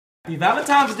Happy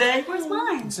Valentine's Day. Where's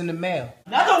mine? It's in the mail.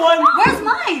 Another one. Where's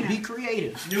mine? Be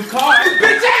creative. New car.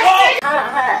 Bitch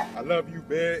ass. I love you,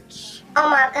 bitch. Oh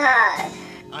my god.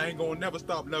 I ain't gonna never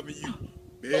stop loving you,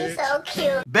 He's bitch. so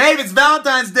cute. Babe, it's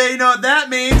Valentine's Day. You know what that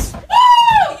means? Woo!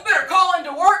 You better call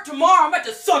into work tomorrow. I'm about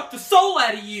to suck the soul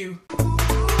out of you.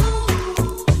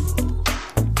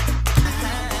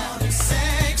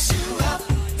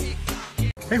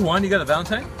 Hey Juan, you got a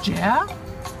Valentine? Yeah?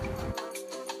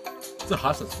 It's a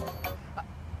hostage one.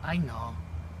 I know.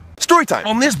 Story time.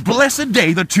 On this blessed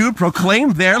day, the two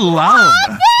proclaimed their love.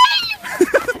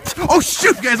 Oh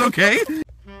shoot, you guys okay?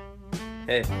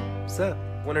 Hey, what's up?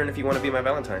 Wondering if you want to be my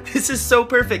Valentine. This is so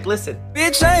perfect. Listen.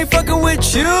 Bitch, I ain't fucking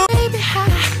with you. Baby, I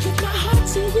give my heart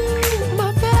to you,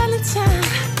 my Valentine.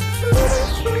 You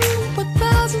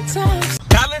 1,000 times.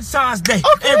 Valentine's Day.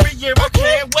 Okay. Every year I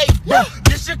can't wait. Bro,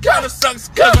 this shit kinda sucks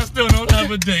cause I still don't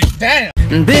have a date. Damn.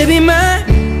 Baby, my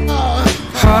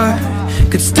heart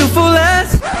could still fall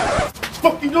less.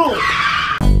 Fuck you doing?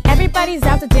 Everybody's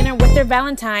out to dinner with their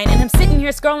Valentine, and I'm sitting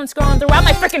here scrolling throughout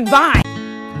my freaking Vine.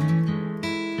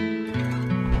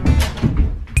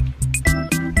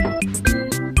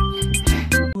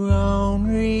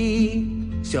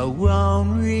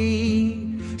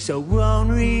 So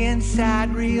lonely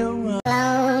inside real run.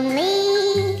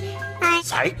 Lonely.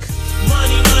 Psych.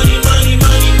 Money,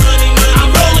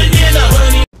 I'm rolling in a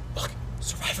honey. Look,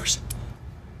 survivors.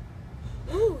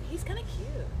 Ooh, he's kind of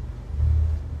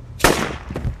cute.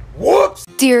 Whoops.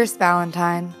 Dearest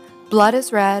Valentine, blood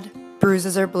is red,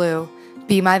 bruises are blue.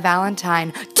 Be my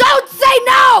Valentine. Don't say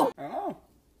no! Oh,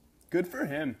 good for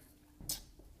him.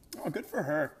 Oh, good for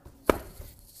her.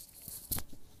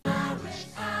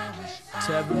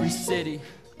 To every city,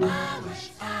 every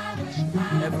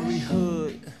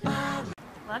hood. Love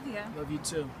you. Love you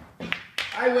too.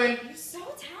 I win. You're so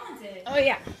talented. Oh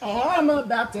yeah. Oh, I'm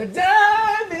about to die.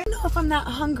 I don't know if I'm that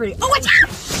hungry. Oh, watch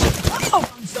out! Oh,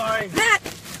 I'm sorry. Matt!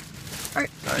 Are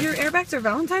your airbags are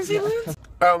Valentine's Day balloons?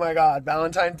 Oh my god,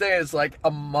 Valentine's Day is like a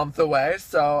month away,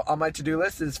 so on my to-do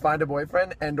list is find a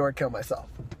boyfriend and or kill myself.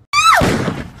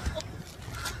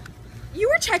 You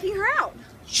were checking her out.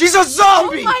 She's a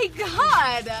zombie! Oh my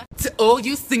god! To all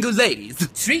you single ladies,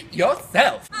 treat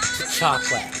yourself. To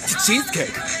chocolate, to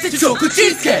cheesecake, to chocolate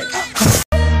cheesecake.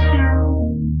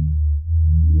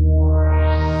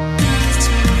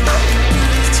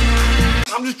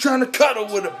 I'm just trying to cuddle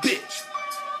with a bitch.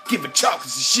 Give her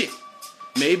chocolates and shit.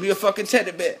 Maybe a fucking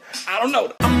teddy bear. I don't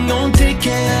know. I'm gonna take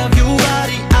care of your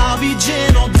body. I'll be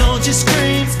gentle, don't you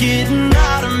scream. It's getting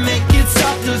harder, make it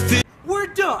softer. We're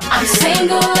done. I'm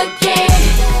single again.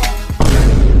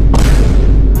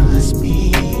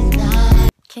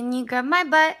 Can you grab my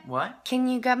butt? What? Can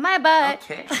you grab my butt?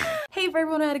 Okay. Hey, for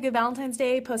everyone who had a good Valentine's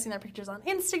Day, posting their pictures on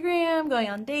Instagram, going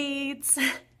on dates.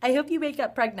 I hope you wake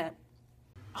up pregnant.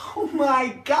 Oh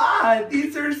my god,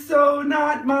 these are so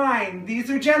not mine. These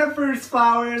are Jennifer's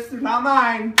flowers, they're not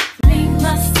mine. Make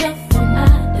myself for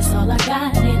mine. That's all I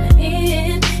got in the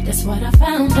end. That's what I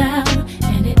found out.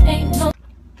 And it ain't no.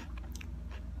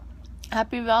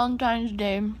 Happy Valentine's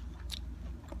Day.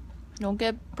 Don't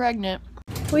get pregnant.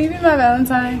 Will you be my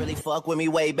Valentine? Really fuck with me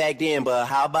way back then, but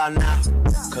how about now?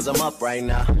 Cause I'm up right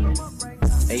now.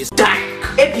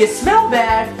 If you smell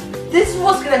bad, this is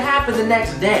what's gonna happen the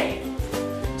next day.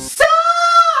 So!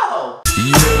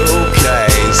 You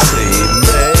can't see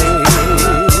me.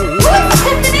 What's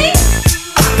Tiffany?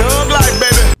 Thug life,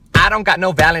 baby. I don't got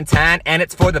no Valentine, and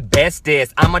it's for the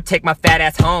bestest. I'ma take my fat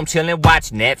ass home, chill and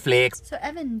watch Netflix. So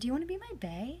Evan, do you want to be my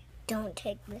bae? Don't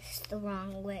take this the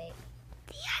wrong way.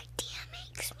 The idea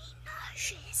makes me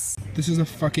nauseous. This is a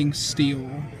fucking steal.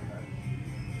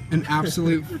 An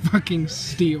absolute fucking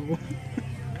steal.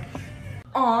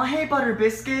 Aw, hey Butter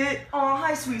Biscuit. Aw,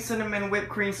 hi Sweet Cinnamon Whipped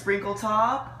Cream Sprinkle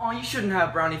Top. Aw, you shouldn't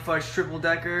have Brownie Fudge Triple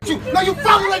Decker. Now you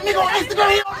follow that nigga on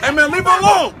Instagram. Hey man, leave her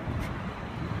alone.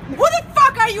 Who the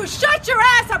fuck are you? Shut your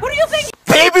ass up. Who do you think?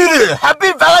 Baby,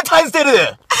 happy Valentine's Day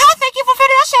today. Thank you for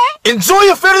fitting us in. Enjoy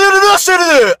your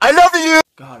today. I love you.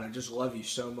 God, I just love you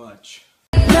so much.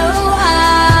 No,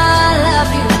 I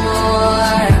love you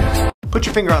more. Put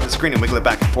your finger on the screen and wiggle it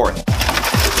back and forth.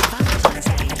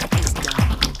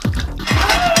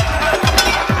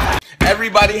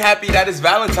 Everybody happy that it's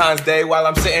Valentine's Day while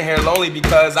I'm sitting here lonely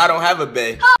because I don't have a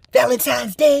bae.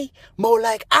 Valentine's Day? More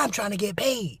like I'm trying to get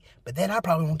paid. But then I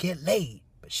probably won't get laid.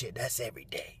 But shit, that's every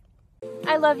day.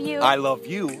 I love you. I love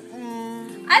you.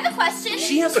 I have a question.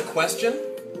 She has a question?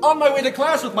 On my way to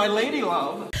class with my lady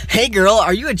love. Hey girl,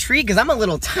 are you a tree? Cause I'm a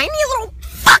little tiny little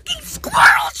fucking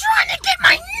squirrel trying to get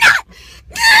my nut.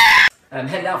 I'm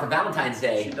headed out for Valentine's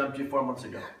Day. She dumped you 4 months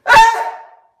ago.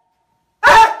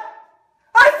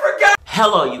 I forgot.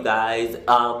 Hello, you guys.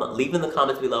 Leave in the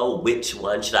comments below which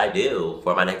one should I do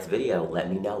for my next video.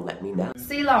 Let me know, let me know.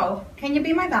 CeeLo, can you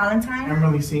be my Valentine? I'm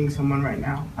really seeing someone right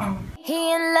now.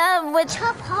 He in love with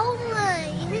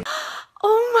Chipotle.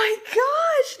 Oh my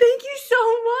gosh, thank you so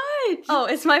much. Oh,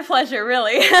 it's my pleasure,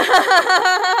 really.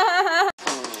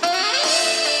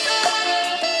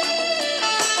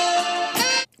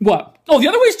 What? Oh, the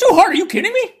other way's too hard. Are you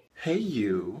kidding me? Hey,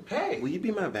 you. Hey. Will you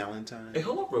be my Valentine? Hey,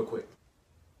 hold up real quick.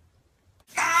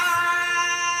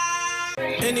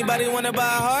 Anybody wanna buy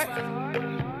a heart?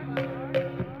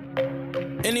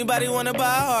 Anybody wanna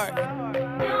buy a heart?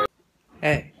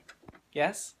 Hey.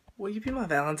 Yes? Will you be my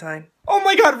Valentine? Oh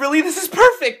my god, really? This is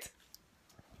perfect!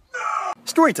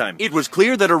 Storytime. It was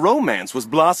clear that a romance was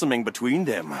blossoming between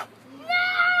them. No!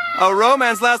 A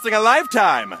romance lasting a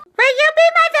lifetime. Will you be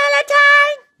my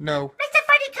Valentine? No. Mr.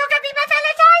 Freddy Krueger, be my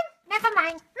Valentine? Never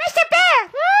mind. Mr. Bear!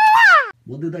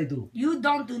 What did I do? You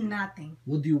don't do nothing.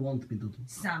 What do you want me to do?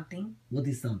 Something. What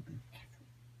is something?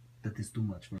 That is too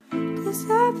much for me. 'Cause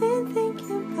I've been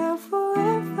thinking about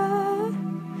forever.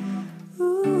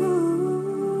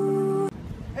 Ooh.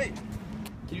 Hey,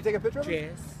 can you take a picture of me?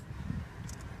 Yes.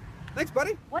 Thanks,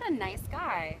 buddy. What a nice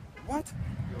guy. What?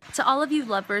 To all of you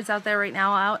lovebirds out there right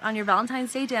now out on your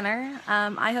Valentine's Day dinner,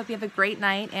 I hope you have a great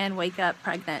night and wake up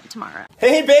pregnant tomorrow.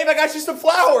 Hey, babe, I got you some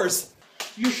flowers!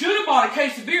 You should have bought a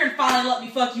case of beer and finally let me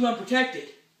fuck you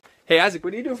unprotected. Hey, Isaac,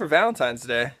 what are you doing for Valentine's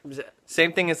Day?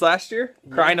 Same thing as last year?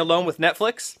 Crying alone with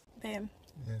Netflix? Babe.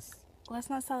 Yes. Let's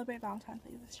not celebrate Valentine's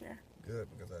Day this year. Good,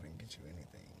 because I didn't get you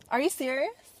anything. Are you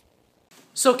serious?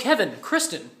 So, Kevin,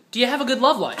 Kristen, do you have a good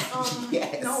love life?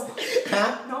 Yes. No.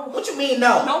 Huh? No. What you mean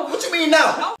no? No. What you mean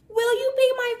no? No. Will you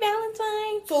be my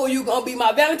Valentine? So, you gonna be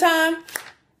my Valentine?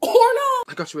 Or no?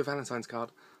 I got you a Valentine's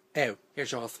card. Oh,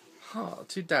 here's yours. Oh,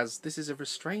 to Daz, this is a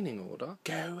restraining order.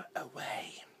 Go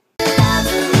away.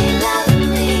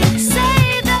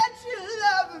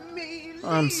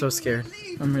 I'm so scared.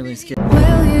 I'm really scared.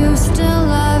 Will you still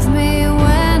love me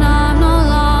when I'm no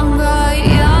longer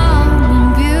young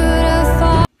and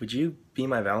beautiful? Would you be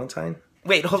my Valentine?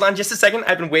 Wait, hold on just a second.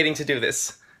 I've been waiting to do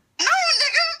this. No,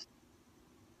 nigga!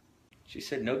 She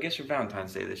said no gifts for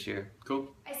Valentine's Day this year.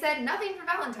 Cool. I said nothing for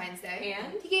Valentine's Day.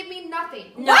 And? He gave me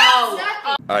nothing. No!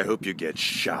 Nothing. I hope you get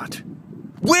shot.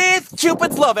 With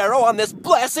Cupid's love arrow on this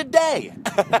blessed day.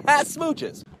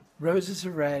 Smooches. Roses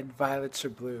are red, violets are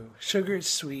blue. Sugar is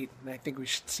sweet, and I think we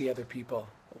should see other people.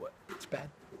 What? It's bad.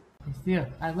 Yeah,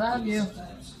 I love you.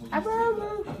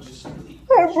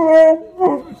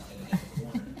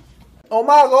 Oh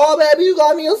my god, baby, you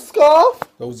got me a scarf?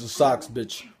 Those are socks,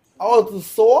 bitch. Oh, it's a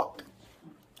sock?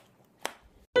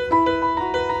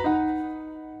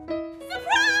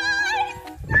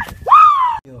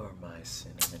 You're my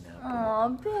cinnamon apple. Aw,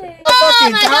 babe. Oh my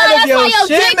god, that's why your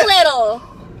dick little.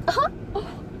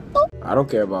 I don't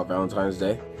care about Valentine's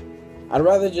Day. I'd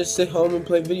rather just sit home and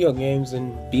play video games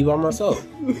and be by myself.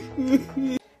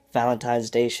 Valentine's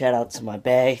Day shout out to my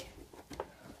bae.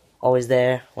 Always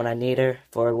there when I need her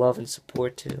for her love and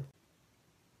support too.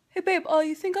 Hey babe,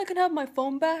 you think I can have my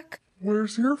phone back?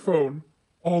 Where's your phone?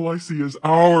 All I see is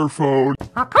our phone.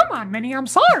 Oh, come on, Minnie, I'm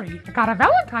sorry. I got a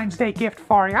Valentine's Day gift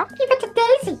for you. Give it to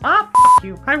Daisy. F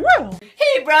you, I will.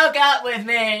 He broke up with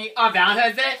me on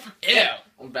Valentine's Day? Ew.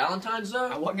 On Valentine's Day?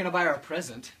 I wasn't gonna buy her a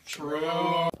present. True.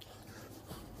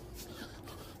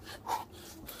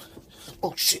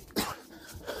 Oh shit. Babe,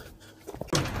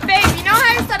 you know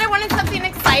how I said I wanted something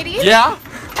exciting? Yeah?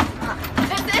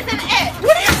 This isn't it.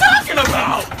 What are you talking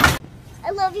about? I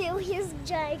love you. He's a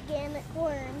gigantic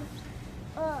worm.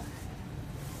 Ugh.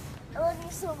 I love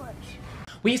you so much.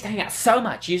 We used to hang out so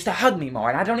much. You used to hug me more,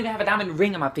 and I don't even have a diamond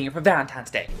ring on my finger for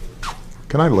Valentine's Day.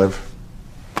 Can I live?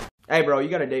 Hey bro, you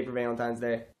got a date for Valentine's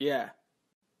Day? Yeah.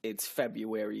 It's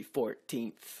February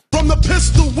 14th. From the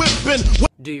pistol whipping.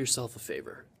 Do yourself a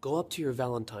favor. Go up to your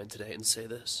Valentine today and say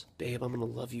this. Babe, I'm gonna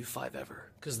love you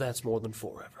forever. Cause that's more than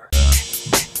forever.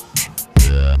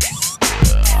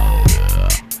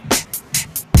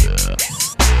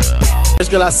 First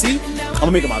girl I see, I'm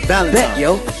gonna make her my Valentine. Bet,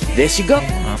 yo. There she go.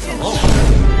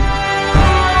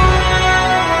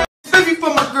 Spiffy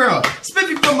for my girl.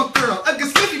 Spiffy for my girl. I get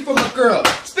spiffy for my girl.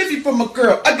 Spiffy for my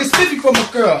girl. I get spiffy for my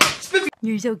girl. Spiffy.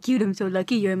 You're so cute. I'm so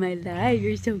lucky you're in my life.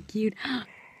 You're so cute.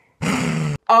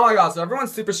 Oh my god, so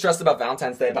everyone's super stressed about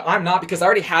Valentine's Day, but I'm not because I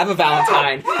already have a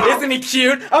Valentine. Isn't he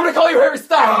cute? I'm gonna call you Harry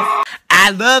Styles. I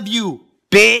love you,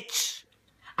 bitch.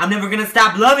 I'm never gonna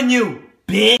stop loving you,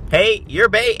 bitch. Hey, you're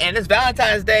bae and it's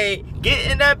Valentine's Day. Get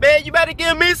in that bed, you better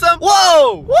give me some.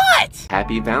 Whoa! What?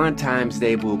 Happy Valentine's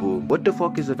Day, boo boo. What the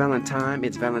fuck is a Valentine?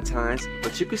 It's Valentine's,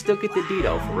 but you can still get the D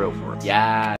though, for real.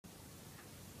 Yeah.